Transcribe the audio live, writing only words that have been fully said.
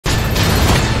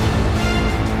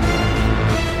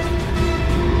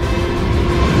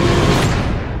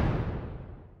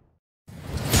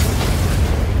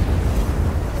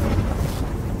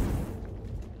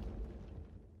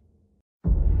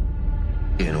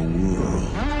a world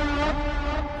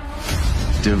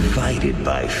divided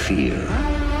by fear.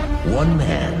 One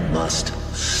man must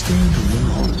stand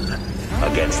alone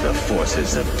against the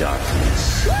forces of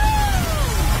darkness.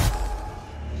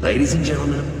 Ladies and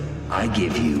gentlemen, I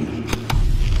give you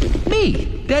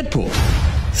me, Deadpool.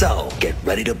 So, get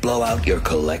ready to blow out your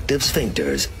collective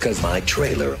sphincters, because my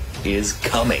trailer is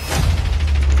coming.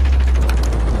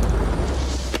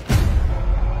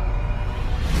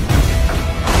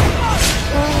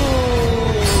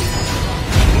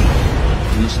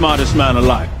 I'm the smartest man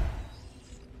alive.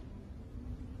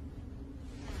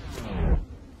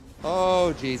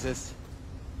 Oh, Jesus.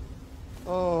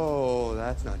 Oh,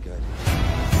 that's not good.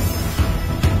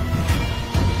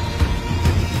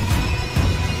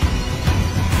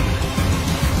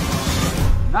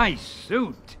 Nice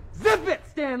suit. Zip it,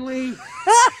 Stanley!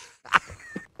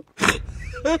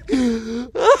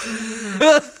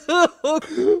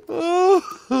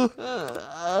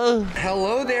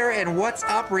 Hello there, and what's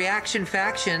up, Reaction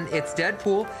Faction? It's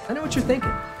Deadpool. I know what you're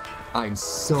thinking. I'm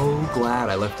so glad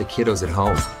I left the kiddos at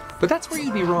home. But that's where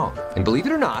you'd be wrong. And believe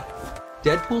it or not,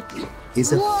 Deadpool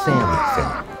is a family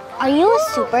film. Are you a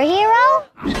superhero?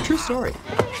 True story.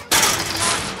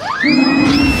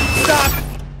 Stop!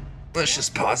 Let's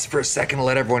just pause for a second to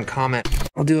let everyone comment.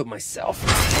 I'll do it myself.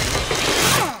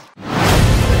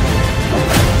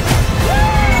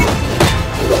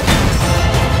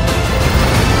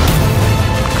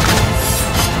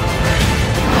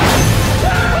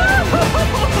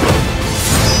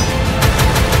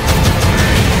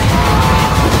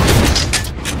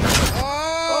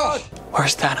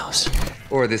 Where's Thanos?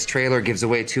 Or this trailer gives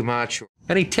away too much.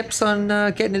 Any tips on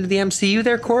getting into the MCU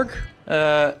there, Korg?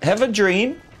 Have a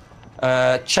dream,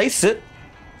 chase it,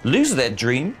 lose that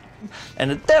dream,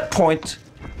 and at that point,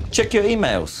 check your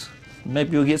emails.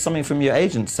 Maybe you'll get something from your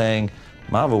agent saying,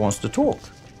 Marvel wants to talk.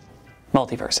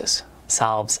 Multiverses.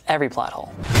 Solves every plot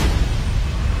hole.